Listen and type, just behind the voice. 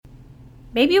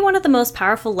Maybe one of the most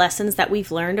powerful lessons that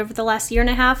we've learned over the last year and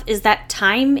a half is that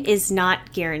time is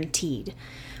not guaranteed.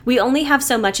 We only have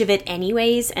so much of it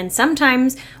anyways, and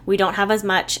sometimes we don't have as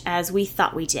much as we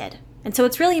thought we did. And so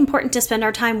it's really important to spend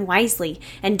our time wisely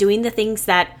and doing the things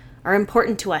that are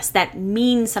important to us, that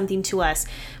mean something to us,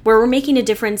 where we're making a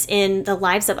difference in the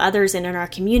lives of others and in our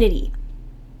community.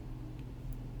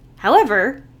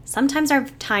 However, sometimes our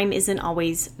time isn't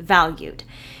always valued.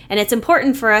 And it's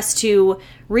important for us to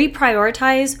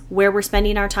reprioritize where we're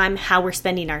spending our time, how we're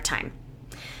spending our time.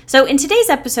 So in today's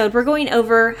episode, we're going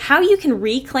over how you can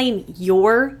reclaim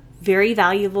your very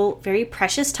valuable, very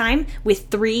precious time with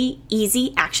 3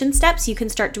 easy action steps you can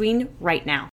start doing right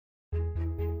now.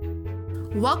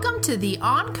 Welcome to the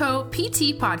OnCo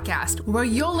PT podcast, where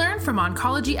you'll learn from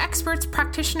oncology experts,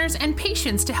 practitioners, and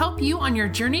patients to help you on your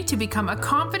journey to become a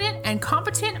confident and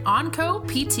competent OnCo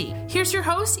PT. Here's your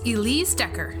host, Elise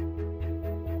Decker.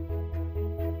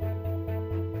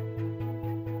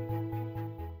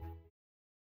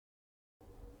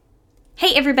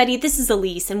 Hey everybody, this is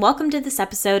Elise, and welcome to this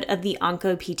episode of the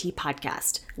OnCo PT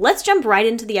podcast. Let's jump right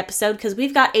into the episode because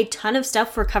we've got a ton of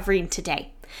stuff we're covering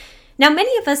today. Now,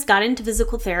 many of us got into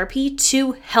physical therapy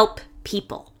to help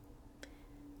people.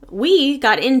 We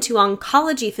got into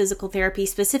oncology physical therapy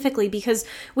specifically because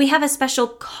we have a special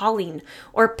calling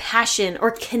or passion or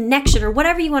connection or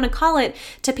whatever you want to call it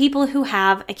to people who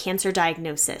have a cancer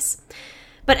diagnosis.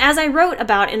 But as I wrote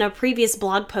about in a previous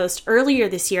blog post earlier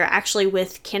this year, actually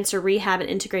with cancer rehab and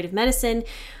integrative medicine,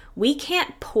 we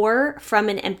can't pour from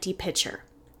an empty pitcher.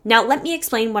 Now, let me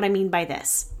explain what I mean by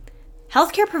this.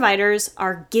 Healthcare providers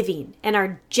are giving and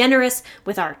are generous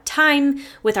with our time,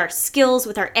 with our skills,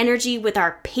 with our energy, with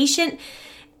our patience,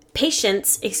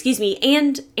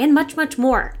 and much, much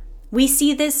more. We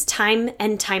see this time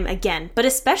and time again, but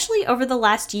especially over the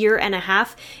last year and a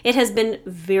half, it has been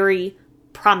very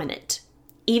prominent.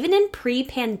 Even in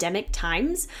pre-pandemic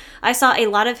times, I saw a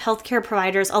lot of healthcare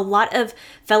providers, a lot of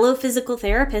fellow physical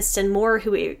therapists and more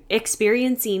who were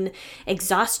experiencing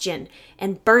exhaustion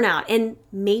and burnout and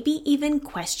maybe even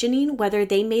questioning whether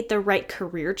they made the right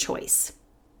career choice.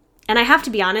 And I have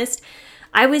to be honest,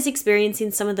 I was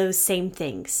experiencing some of those same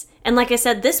things. And like I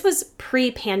said, this was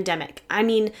pre-pandemic. I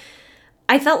mean,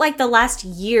 I felt like the last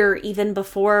year, even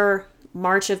before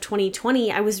March of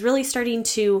 2020, I was really starting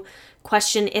to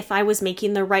question if I was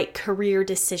making the right career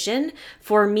decision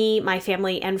for me, my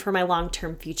family, and for my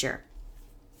long-term future.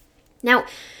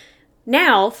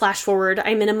 Now, flash forward,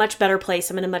 I'm in a much better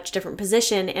place. I'm in a much different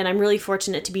position, and I'm really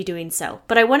fortunate to be doing so.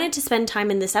 But I wanted to spend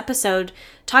time in this episode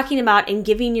talking about and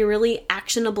giving you really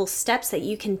actionable steps that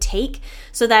you can take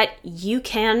so that you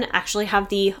can actually have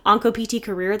the OncoPT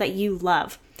career that you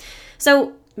love.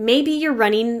 So maybe you're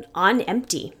running on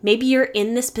empty. Maybe you're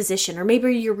in this position, or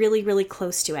maybe you're really, really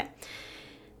close to it.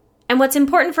 And what's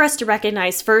important for us to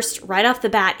recognize first, right off the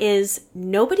bat, is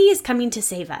nobody is coming to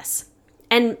save us.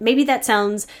 And maybe that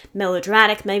sounds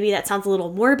melodramatic, maybe that sounds a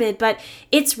little morbid, but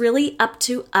it's really up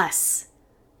to us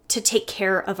to take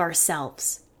care of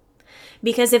ourselves.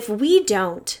 Because if we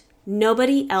don't,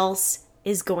 nobody else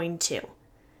is going to.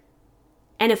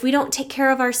 And if we don't take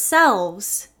care of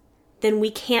ourselves, then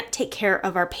we can't take care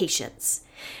of our patients.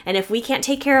 And if we can't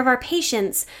take care of our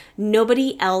patients,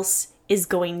 nobody else is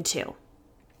going to.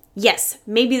 Yes,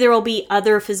 maybe there will be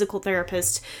other physical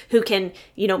therapists who can,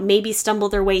 maybe stumble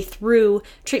their way through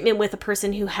treatment with a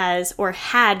person who has or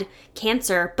had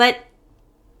cancer, but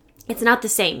it's not the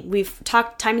same. We've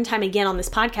talked time and time again on this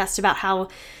podcast about how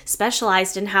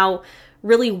specialized and how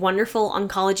really wonderful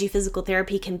oncology physical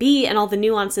therapy can be and all the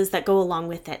nuances that go along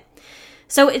with it.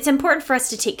 So it's important for us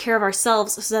to take care of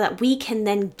ourselves so that we can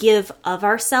then give of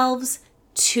ourselves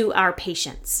to our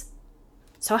patients.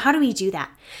 So how do we do that?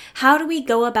 How do we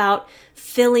go about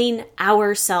filling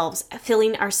ourselves up,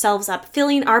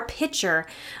 filling our pitcher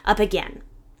up again?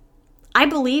 I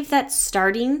believe that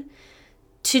starting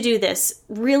to do this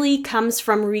really comes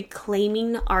from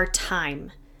reclaiming our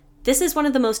time. This is one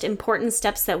of the most important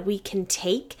steps that we can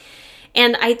take.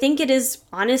 And I think it is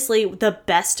honestly the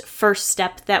best first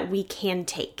step that we can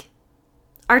take.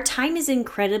 Our time is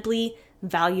incredibly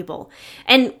valuable,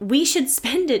 and we should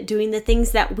spend it doing the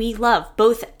things that we love,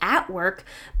 both at work,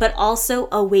 but also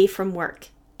away from work.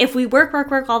 If we work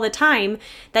all the time,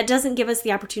 that doesn't give us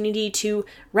the opportunity to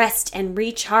rest and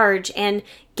recharge and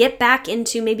get back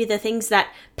into maybe the things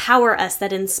that power us,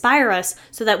 that inspire us,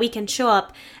 so that we can show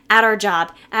up at our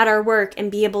job, at our work,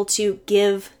 and be able to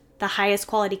give the highest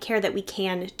quality care that we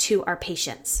can to our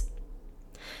patients.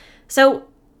 So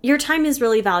your time is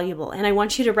really valuable, and I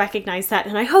want you to recognize that,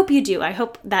 and I hope you do. I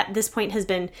hope that this point has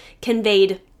been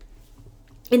conveyed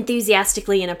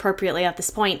enthusiastically and appropriately at this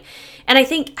point. And I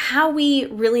think how we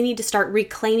really need to start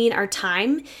reclaiming our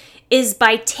time is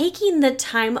by taking the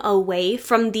time away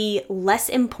from the less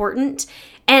important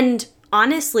and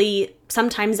honestly,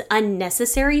 sometimes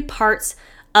unnecessary parts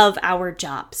of our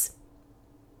jobs.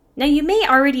 Now, you may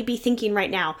already be thinking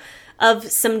right now of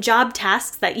some job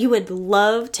tasks that you would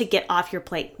love to get off your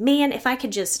plate. Man, if I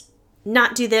could just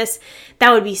not do this,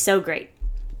 that would be so great.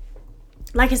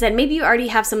 Like I said, maybe you already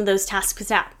have some of those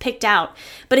tasks picked out,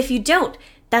 but if you don't,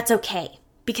 that's okay.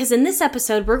 Because in this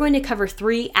episode, we're going to cover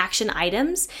 3 action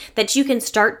items that you can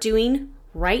start doing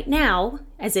right now,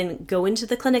 as in go into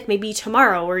the clinic maybe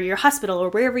tomorrow or your hospital or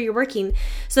wherever you're working,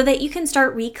 so that you can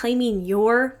start reclaiming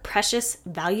your precious,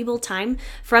 valuable time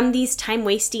from these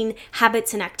time-wasting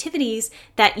habits and activities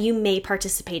that you may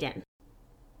participate in.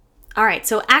 All right,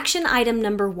 so action item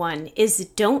number 1 is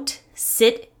don't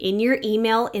sit in your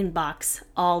email inbox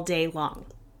all day long.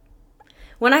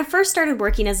 When I first started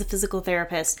working as a physical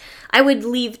therapist, I would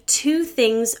leave 2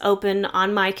 things open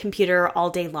on my computer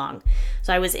all day long.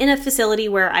 So I was in a facility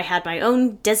where I had my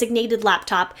own designated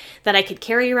laptop that I could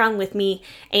carry around with me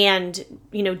and,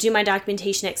 do my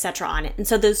documentation, etc. on it. And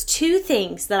so those 2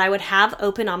 things that I would have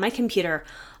open on my computer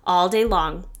all day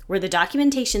long were the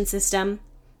documentation system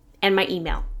and my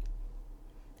email.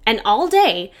 And all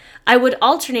day, I would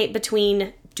alternate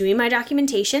between doing my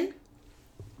documentation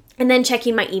and then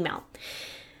checking my email.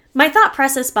 My thought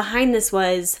process behind this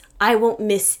was, I won't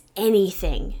miss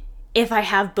anything if I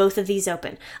have both of these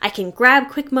open. I can grab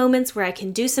quick moments where I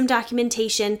can do some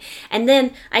documentation, and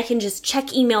then I can just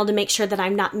check email to make sure that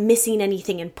I'm not missing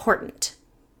anything important.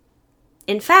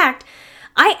 In fact,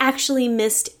 I actually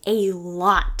missed a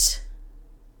lot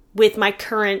with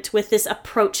this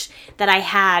approach that I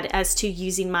had as to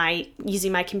using my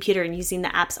computer and using the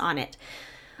apps on it.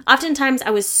 Oftentimes,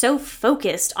 I was so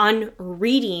focused on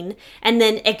reading and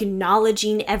then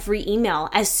acknowledging every email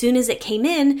as soon as it came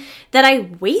in that I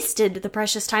wasted the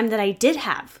precious time that I did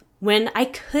have when I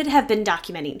could have been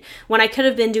documenting, when I could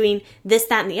have been doing this,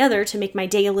 that, and the other to make my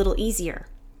day a little easier.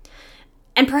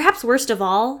 And perhaps worst of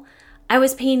all, I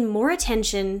was paying more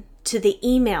attention to the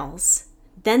emails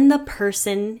than the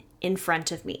person in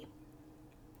front of me,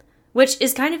 which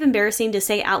is kind of embarrassing to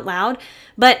say out loud,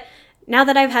 but now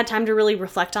that I've had time to really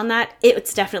reflect on that,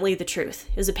 it's definitely the truth.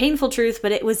 It was a painful truth,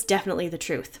 but it was definitely the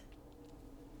truth.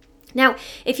 Now,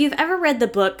 if you've ever read the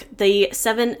book, The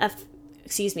 7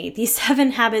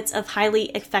 Habits of Highly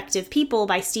Effective People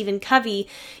by Stephen Covey,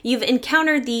 you've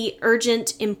encountered the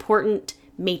urgent, important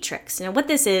matrix. Now, what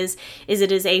this is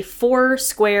it is a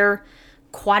 4-square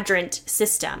quadrant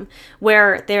system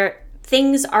where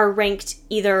things are ranked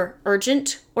either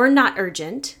urgent or not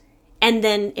urgent, and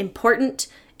then important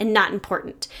and not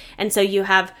important. And so you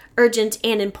have urgent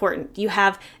and important. You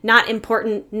have not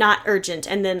important, not urgent,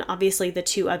 and then obviously the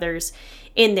 2 others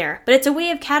in there. But it's a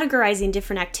way of categorizing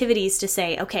different activities to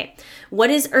say, okay, what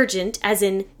is urgent, as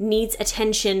in needs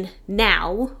attention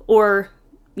now, or,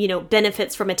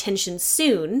 benefits from attention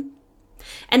soon,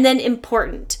 and then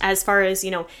important as far as,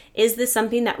 is this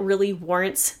something that really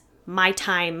warrants my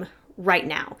time right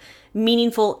now?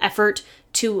 Meaningful effort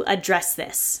to address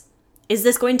this. Is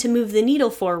this going to move the needle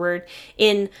forward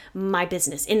in my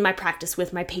business, in my practice,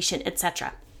 with my patient,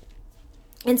 etc.?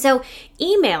 And so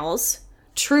emails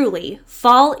truly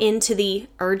fall into the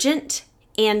urgent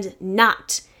and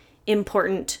not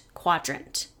important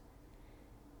quadrant.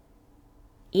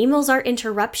 Emails are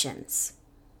interruptions.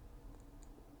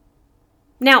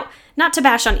 Now, not to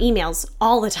bash on emails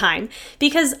all the time,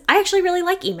 because I actually really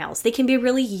like emails. They can be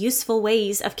really useful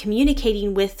ways of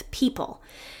communicating with people.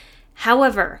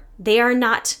 However, they are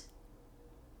not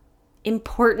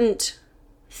important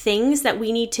things that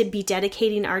we need to be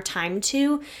dedicating our time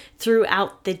to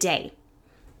throughout the day.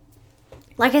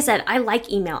 Like I said, I like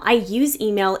email. I use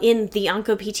email in the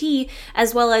OncoPT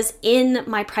as well as in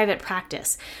my private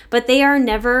practice, but they are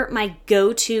never my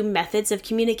go-to methods of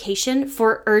communication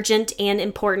for urgent and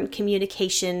important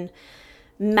communication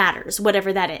matters,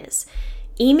 whatever that is.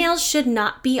 Emails should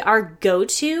not be our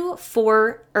go-to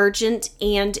for urgent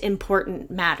and important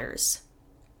matters.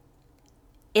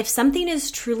 If something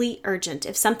is truly urgent,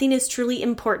 if something is truly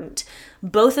important,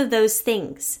 both of those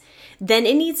things, then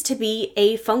it needs to be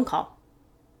a phone call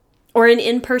or an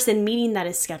in-person meeting that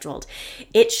is scheduled.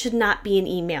 It should not be an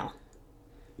email.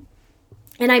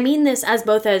 And I mean this as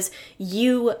both as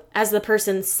you as the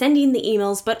person sending the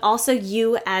emails, but also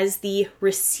you as the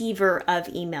receiver of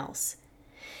emails.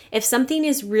 If something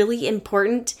is really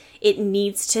important, it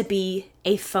needs to be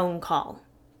a phone call,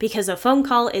 because a phone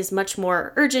call is much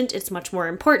more urgent, it's much more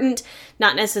important,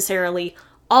 not necessarily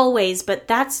always, but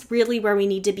that's really where we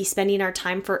need to be spending our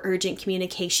time for urgent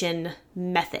communication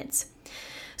methods.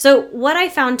 So what I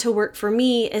found to work for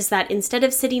me is that instead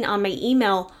of sitting on my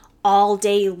email all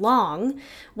day long,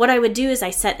 what I would do is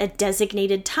I set a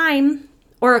designated time,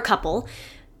 or a couple,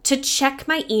 to check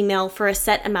my email for a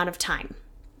set amount of time.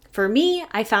 For me,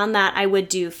 I found that I would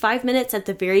do 5 minutes at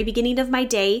the very beginning of my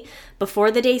day before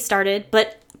the day started,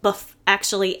 but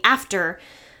actually after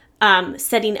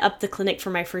setting up the clinic for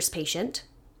my first patient.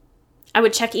 I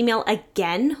would check email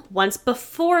again once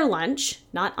before lunch,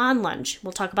 not on lunch.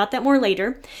 We'll talk about that more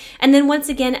later. And then once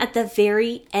again at the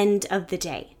very end of the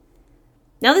day.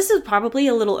 Now, this is probably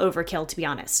a little overkill, to be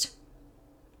honest.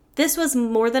 This was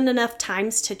more than enough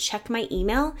times to check my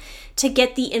email to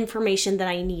get the information that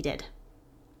I needed.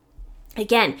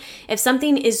 Again, if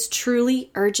something is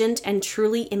truly urgent and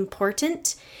truly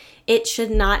important, it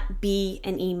should not be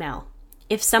an email.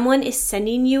 If someone is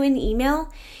sending you an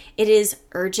email, it is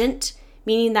urgent,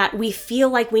 meaning that we feel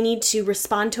like we need to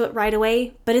respond to it right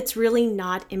away, but it's really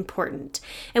not important.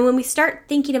 And when we start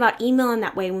thinking about email in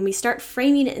that way, when we start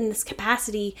framing it in this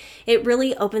capacity, it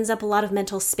really opens up a lot of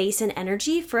mental space and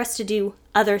energy for us to do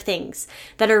other things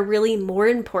that are really more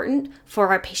important for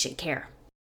our patient care.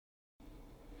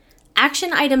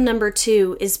 Action item number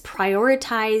 2 is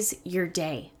prioritize your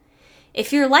day.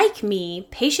 If you're like me,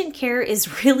 patient care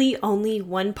is really only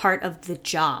one part of the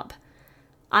job.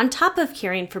 On top of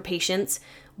caring for patients,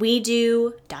 we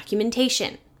do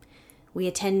documentation. We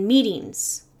attend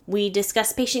meetings. We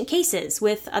discuss patient cases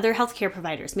with other healthcare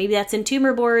providers. Maybe that's in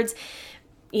tumor boards,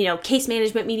 case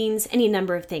management meetings, any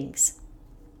number of things.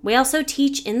 We also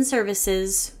teach in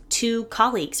services to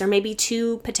colleagues or maybe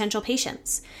to potential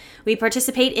patients. We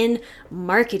participate in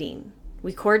marketing.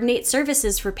 We coordinate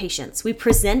services for patients. We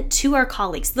present to our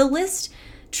colleagues. The list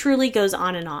truly goes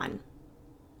on and on.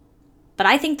 But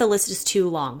I think the list is too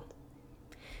long.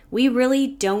 We really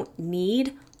don't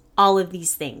need all of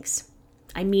these things.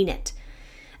 I mean it.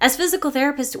 As physical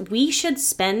therapists, we should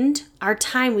spend our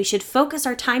time, we should focus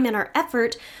our time and our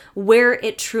effort where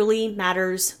it truly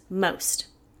matters most.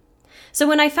 So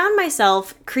when I found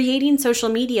myself creating social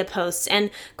media posts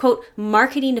and, quote,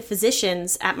 marketing to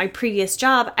physicians at my previous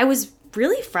job, I was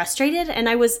really frustrated and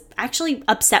I was actually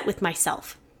upset with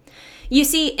myself. You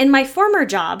see, in my former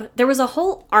job, there was a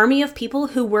whole army of people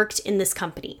who worked in this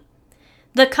company.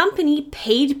 The company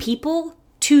paid people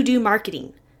to do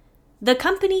marketing. The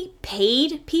company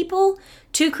paid people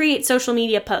to create social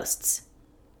media posts.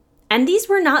 And these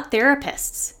were not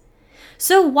therapists.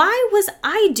 So why was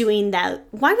I doing that?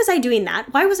 Why was I doing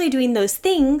that? Why was I doing those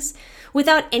things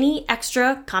without any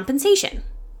extra compensation?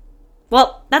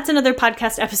 Well, that's another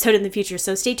podcast episode in the future,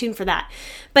 so stay tuned for that.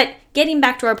 But getting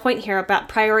back to our point here about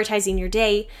prioritizing your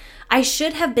day, I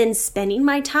should have been spending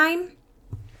my time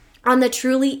on the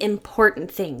truly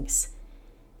important things.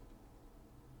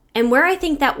 And where I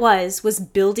think that was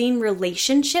building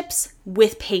relationships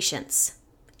with patients.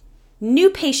 New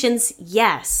patients,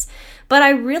 yes, but I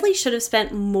really should have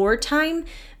spent more time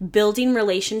building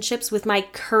relationships with my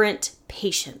current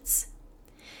patients.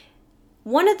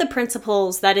 One of the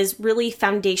principles that is really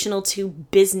foundational to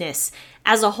business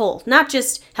as a whole, not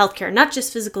just healthcare, not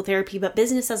just physical therapy, but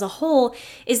business as a whole,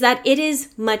 is that it is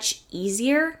much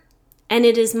easier and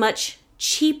it is much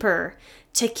cheaper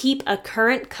to keep a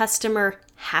current customer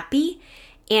happy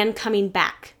and coming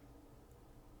back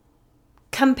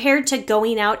compared to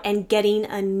going out and getting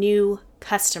a new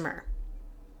customer.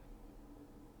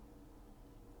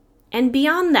 And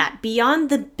beyond that, beyond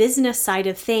the business side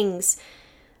of things,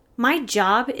 my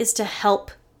job is to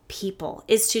help people,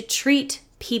 is to treat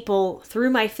people through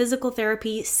my physical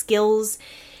therapy skills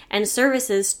and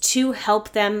services to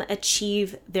help them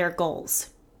achieve their goals.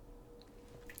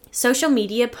 Social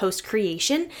media post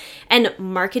creation and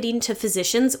marketing to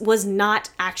physicians was not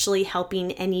actually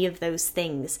helping any of those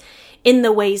things in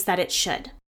the ways that it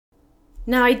should.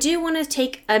 Now, I do want to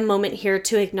take a moment here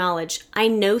to acknowledge, I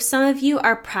know some of you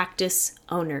are practice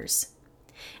owners.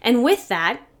 And with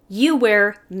that, you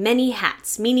wear many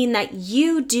hats, meaning that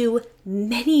you do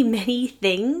many, many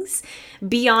things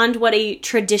beyond what a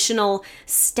traditional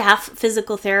staff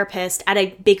physical therapist at a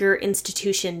bigger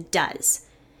institution does.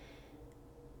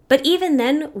 But even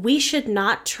then, we should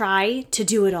not try to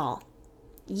do it all.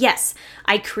 Yes,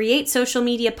 I create social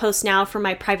media posts now for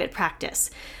my private practice,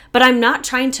 but I'm not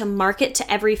trying to market to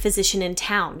every physician in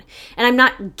town, and I'm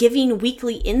not giving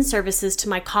weekly in-services to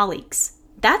my colleagues.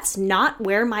 That's not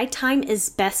where my time is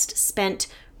best spent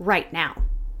right now.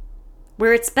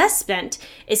 Where it's best spent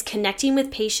is connecting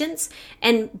with patients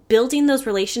and building those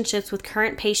relationships with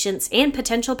current patients and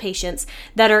potential patients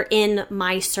that are in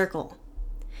my circle.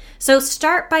 So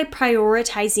start by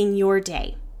prioritizing your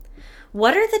day.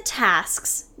 What are the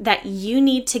tasks that you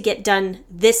need to get done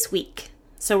this week?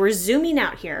 So we're zooming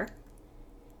out here.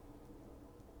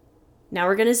 Now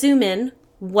we're going to zoom in.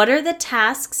 What are the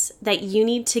tasks that you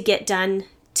need to get done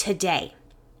today?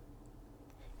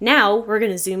 Now we're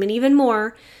going to zoom in even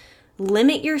more.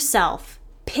 Limit yourself.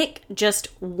 Pick just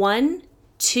 1,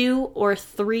 2, or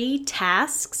 3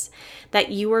 tasks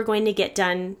that you are going to get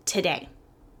done today.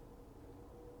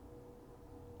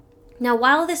 Now,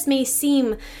 while this may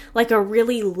seem like a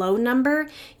really low number,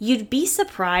 you'd be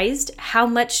surprised how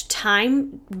much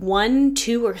time 1,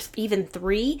 2, or even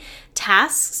 3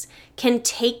 tasks can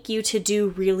take you to do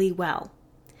really well.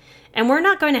 And we're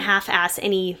not going to half-ass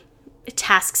any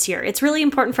tasks here. It's really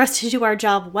important for us to do our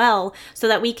job well so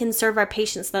that we can serve our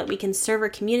patients, so that we can serve our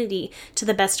community to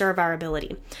the best of our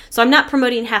ability. So I'm not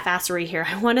promoting half-assery here.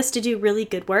 I want us to do really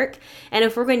good work. And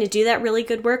if we're going to do that really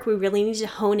good work, we really need to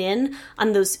hone in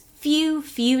on those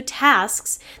few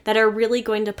tasks that are really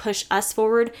going to push us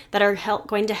forward, that are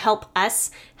going to help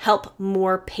us help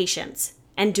more patients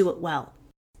and do it well.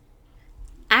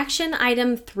 Action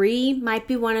item 3 might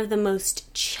be one of the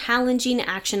most challenging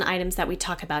action items that we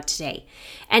talk about today.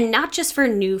 And not just for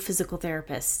new physical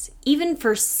therapists, even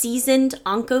for seasoned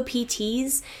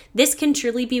onco-PTs, this can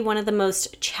truly be one of the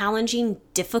most challenging,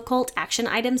 difficult action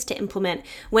items to implement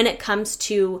when it comes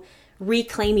to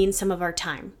reclaiming some of our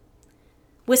time.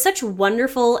 With such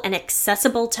wonderful and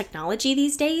accessible technology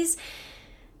these days,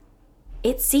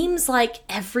 it seems like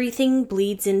everything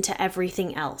bleeds into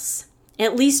everything else,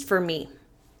 at least for me.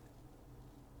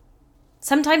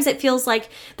 Sometimes it feels like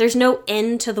there's no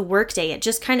end to the workday. It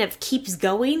just kind of keeps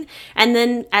going, and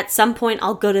then at some point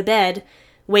I'll go to bed,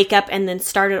 wake up, and then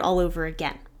start it all over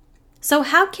again. So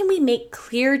how can we make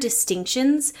clear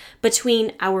distinctions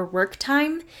between our work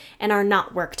time and our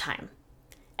not work time?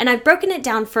 And I've broken it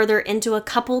down further into a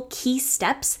couple key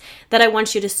steps that I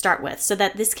want you to start with so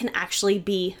that this can actually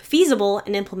be feasible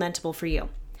and implementable for you.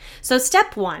 So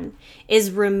step 1 is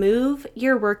remove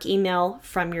your work email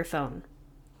from your phone.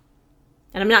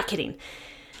 And I'm not kidding.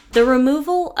 The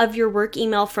removal of your work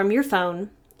email from your phone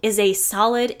is a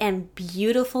solid and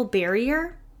beautiful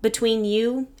barrier between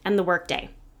you and the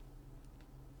workday.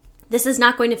 This is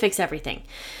not going to fix everything,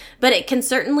 but it can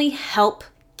certainly help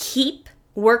keep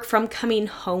work from coming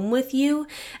home with you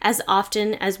as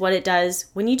often as what it does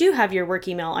when you do have your work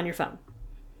email on your phone.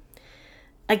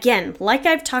 Again, like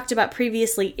I've talked about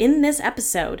previously in this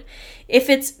episode, if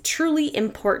it's truly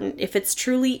important, if it's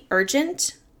truly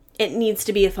urgent, it needs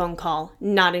to be a phone call,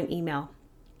 not an email.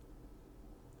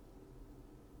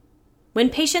 When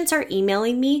patients are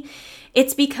emailing me,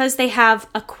 it's because they have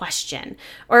a question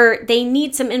or they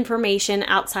need some information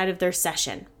outside of their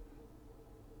session.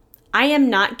 I am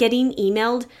not getting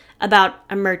emailed about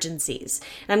emergencies.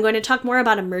 And I'm going to talk more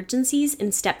about emergencies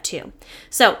in step 2.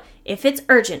 So if it's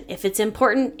urgent, if it's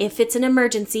important, if it's an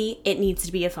emergency, it needs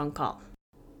to be a phone call.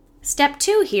 Step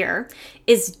 2 here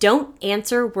is don't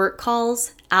answer work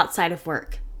calls outside of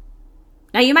work.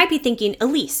 Now you might be thinking,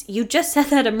 Elise, you just said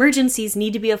that emergencies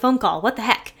need to be a phone call. What the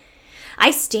heck?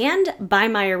 I stand by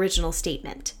my original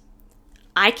statement.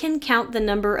 I can count the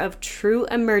number of true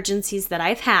emergencies that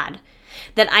I've had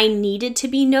that I needed to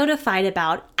be notified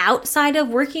about outside of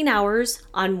working hours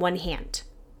on one hand.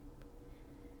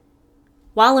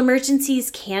 While emergencies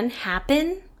can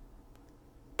happen,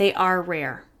 they are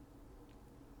rare.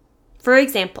 For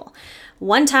example,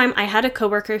 one time I had a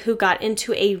coworker who got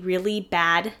into a really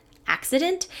bad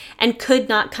accident and could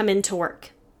not come into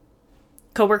work.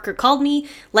 Coworker called me,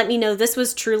 let me know this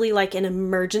was truly like an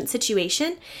emergent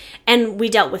situation, and we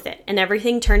dealt with it, and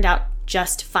everything turned out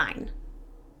just fine.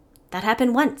 That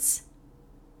happened once.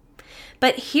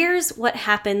 But here's what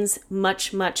happens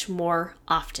much, much more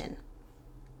often.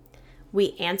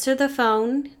 We answer the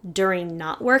phone during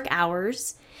not work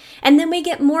hours, and then we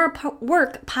get more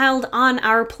work piled on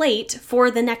our plate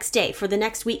for the next day, for the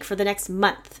next week, for the next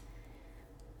month.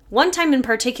 One time in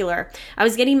particular, I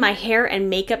was getting my hair and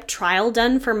makeup trial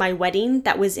done for my wedding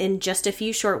that was in just a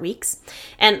few short weeks.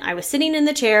 And I was sitting in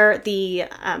the chair. The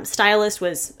stylist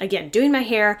was, again, doing my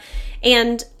hair.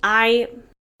 And I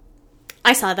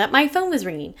saw that my phone was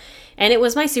ringing. And it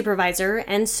was my supervisor.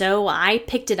 And so I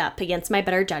picked it up against my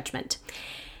better judgment.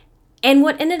 And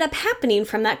what ended up happening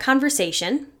from that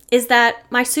conversation is that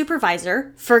my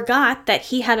supervisor forgot that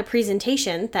he had a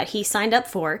presentation that he signed up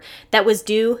for that was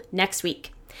due next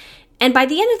week. And by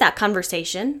the end of that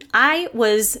conversation, I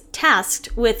was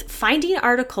tasked with finding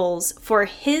articles for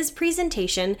his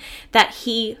presentation that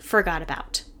he forgot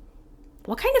about.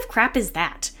 What kind of crap is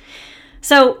that?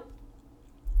 So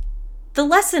the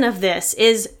lesson of this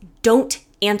is don't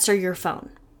answer your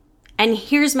phone. And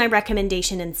here's my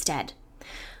recommendation instead.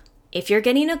 If you're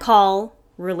getting a call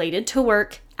related to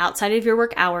work outside of your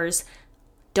work hours,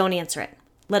 don't answer it.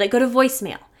 Let it go to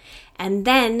voicemail, and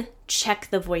then check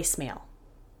the voicemail.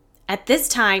 At this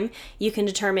time, you can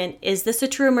determine, is this a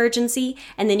true emergency?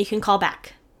 And then you can call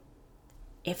back.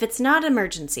 If it's not an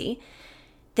emergency,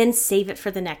 then save it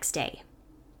for the next day.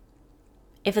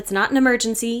 If it's not an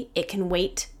emergency, it can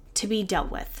wait to be dealt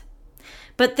with.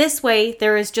 But this way,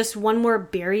 there is just one more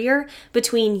barrier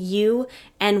between you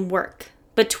and work,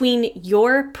 between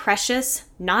your precious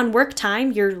non-work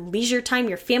time, your leisure time,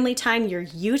 your family time, your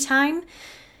you time,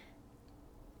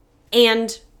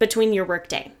 and between your work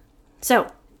day.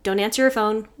 So don't answer your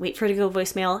phone, wait for it to go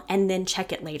voicemail, and then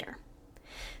check it later.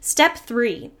 Step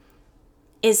 3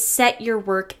 is set your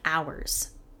work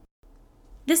hours.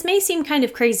 This may seem kind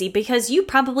of crazy because you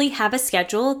probably have a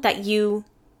schedule that you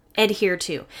adhere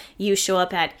to. You show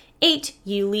up at 8,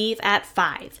 you leave at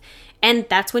 5, and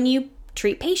that's when you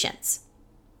treat patients.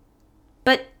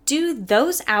 But do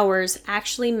those hours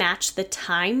actually match the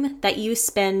time that you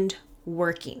spend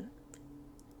working?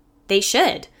 They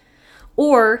should.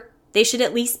 Or they should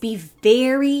at least be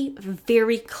very,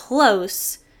 very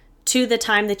close to the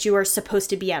time that you are supposed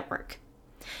to be at work.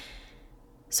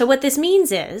 So what this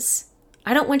means is,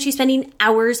 I don't want you spending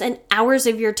hours and hours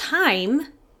of your time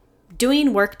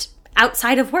doing work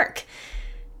outside of work.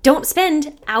 Don't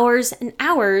spend hours and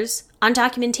hours on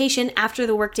documentation after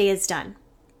the workday is done.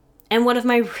 And one of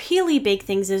my really big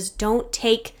things is don't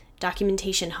take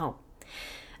documentation home.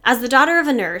 As the daughter of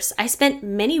a nurse, I spent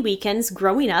many weekends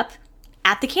growing up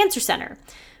at the cancer center,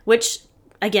 which,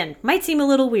 again, might seem a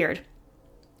little weird.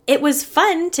 It was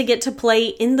fun to get to play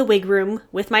in the wig room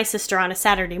with my sister on a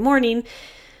Saturday morning,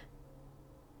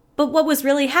 but what was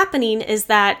really happening is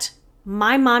that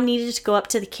my mom needed to go up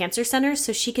to the cancer center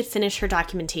so she could finish her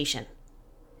documentation.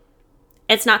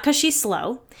 It's not because she's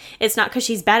slow. It's not because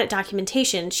she's bad at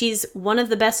documentation. She's one of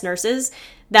the best nurses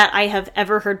that I have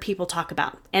ever heard people talk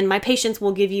about. And my patients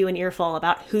will give you an earful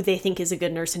about who they think is a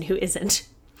good nurse and who isn't.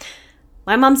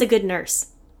 My mom's a good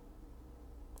nurse.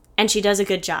 And she does a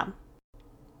good job.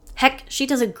 Heck, she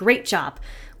does a great job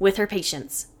with her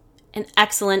patients. An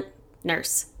excellent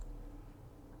nurse.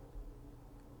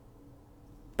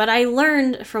 But I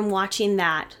learned from watching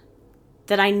that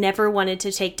I never wanted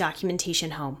to take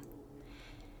documentation home.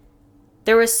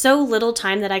 There was so little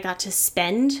time that I got to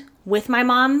spend with my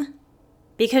mom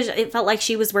because it felt like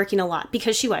she was working a lot,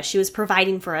 because she was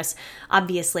providing for us,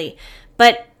 obviously.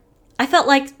 But I felt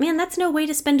like, man, that's no way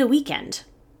to spend a weekend.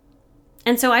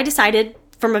 And so I decided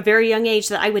from a very young age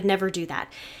that I would never do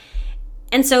that.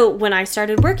 And so when I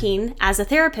started working as a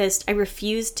therapist, I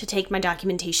refused to take my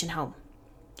documentation home.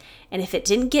 And if it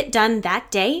didn't get done that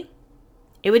day,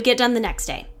 it would get done the next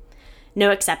day.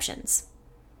 No exceptions.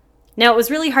 Now, it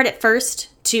was really hard at first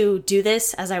to do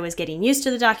this as I was getting used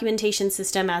to the documentation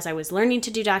system, as I was learning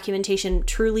to do documentation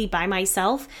truly by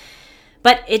myself,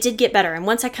 but it did get better. And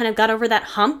once I kind of got over that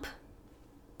hump,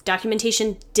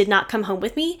 documentation did not come home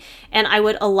with me, and I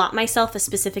would allot myself a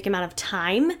specific amount of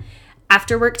time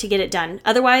after work to get it done.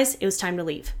 Otherwise, it was time to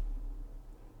leave.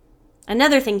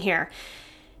 Another thing here,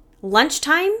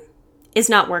 lunchtime is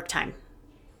not work time.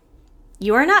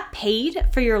 You are not paid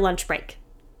for your lunch break.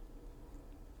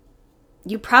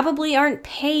 You probably aren't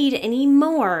paid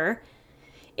anymore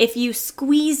if you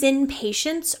squeeze in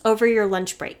patients over your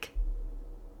lunch break.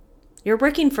 You're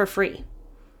working for free.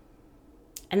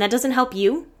 And that doesn't help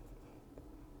you,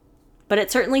 but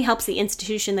it certainly helps the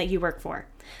institution that you work for.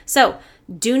 So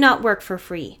do not work for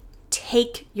free.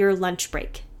 Take your lunch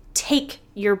break. Take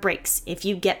your breaks if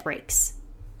you get breaks.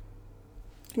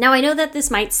 Now, I know that this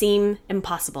might seem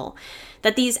impossible,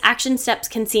 that these action steps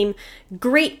can seem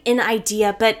great in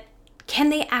idea, but can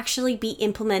they actually be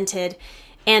implemented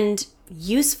and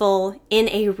useful in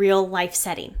a real life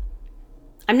setting?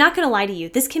 I'm not going to lie to you.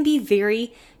 This can be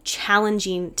very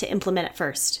challenging to implement at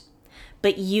first,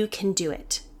 but you can do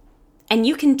it. And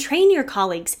you can train your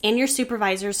colleagues and your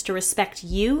supervisors to respect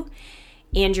you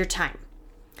and your time.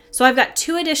 So I've got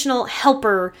 2 additional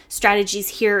helper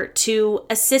strategies here to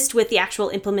assist with the actual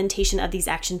implementation of these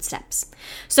action steps.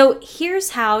 So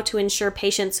here's how to ensure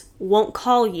patients won't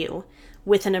call you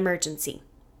with an emergency.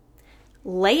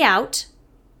 Lay down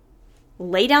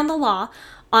the law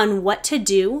on what to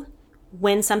do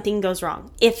when something goes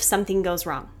wrong, if something goes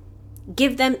wrong.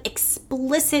 Give them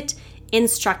explicit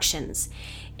instructions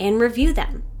and review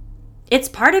them. It's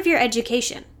part of your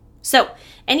education. So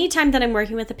anytime that I'm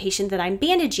working with a patient that I'm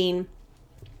bandaging,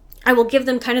 I will give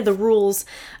them kind of the rules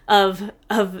of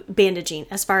bandaging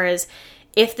as far as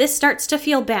if this starts to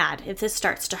feel bad, if this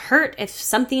starts to hurt, if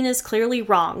something is clearly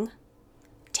wrong,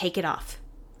 take it off.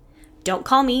 Don't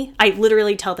call me. I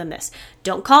literally tell them this.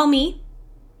 Don't call me.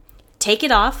 Take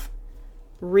it off,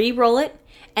 re-roll it,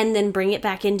 and then bring it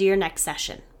back into your next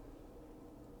session.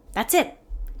 That's it.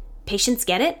 Patients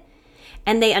get it,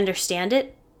 and they understand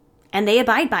it, and they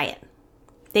abide by it.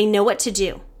 They know what to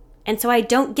do. And so I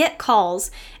don't get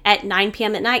calls at 9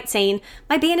 p.m. at night saying,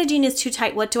 my bandaging is too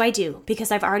tight, what do I do?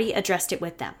 Because I've already addressed it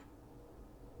with them.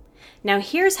 Now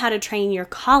here's how to train your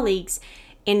colleagues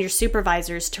and your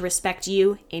supervisors to respect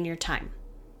you and your time.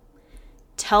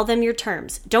 Tell them your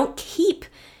terms. Don't keep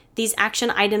these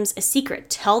action items a secret.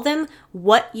 Tell them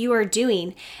what you are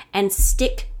doing and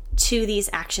stick to these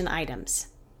action items.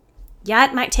 Yeah,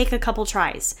 it might take a couple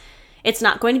tries. It's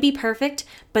not going to be perfect,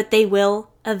 but they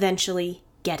will eventually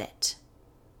get it.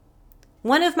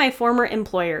 One of my former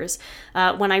employers,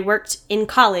 when I worked in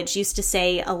college, used to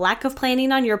say, a lack of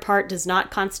planning on your part does not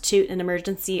constitute an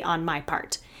emergency on my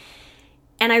part.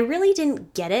 And I really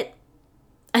didn't get it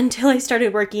until I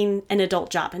started working an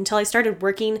adult job, until I started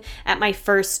working at my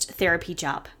first therapy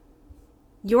job.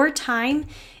 Your time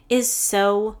is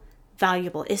so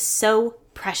valuable, is so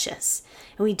precious,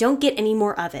 and we don't get any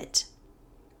more of it.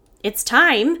 It's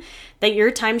time that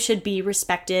your time should be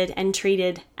respected and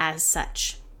treated as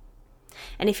such.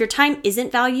 And if your time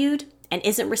isn't valued and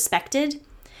isn't respected,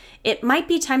 it might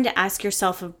be time to ask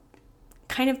yourself a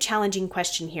kind of challenging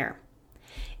question here.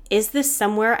 Is this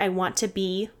somewhere I want to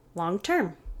be long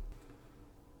term?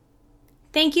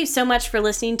 Thank you so much for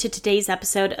listening to today's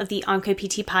episode of the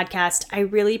OncoPT podcast. I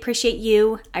really appreciate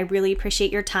you. I really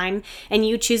appreciate your time and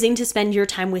you choosing to spend your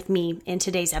time with me in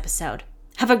today's episode.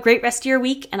 Have a great rest of your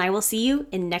week, and I will see you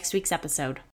in next week's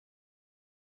episode.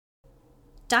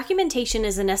 Documentation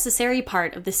is a necessary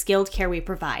part of the skilled care we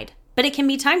provide, but it can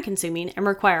be time-consuming and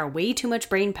require way too much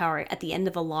brain power at the end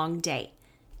of a long day.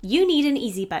 You need an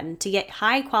easy button to get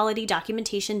high-quality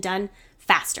documentation done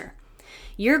faster.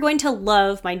 You're going to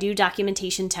love my new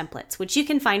documentation templates, which you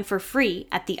can find for free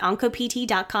at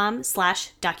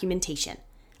theoncopt.com/documentation.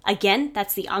 Again,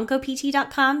 that's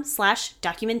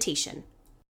theoncopt.com/documentation.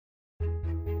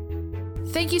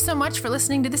 Thank you so much for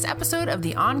listening to this episode of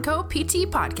the OncoPT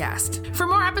podcast. For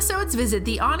more episodes, visit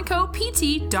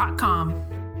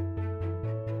theoncopt.com.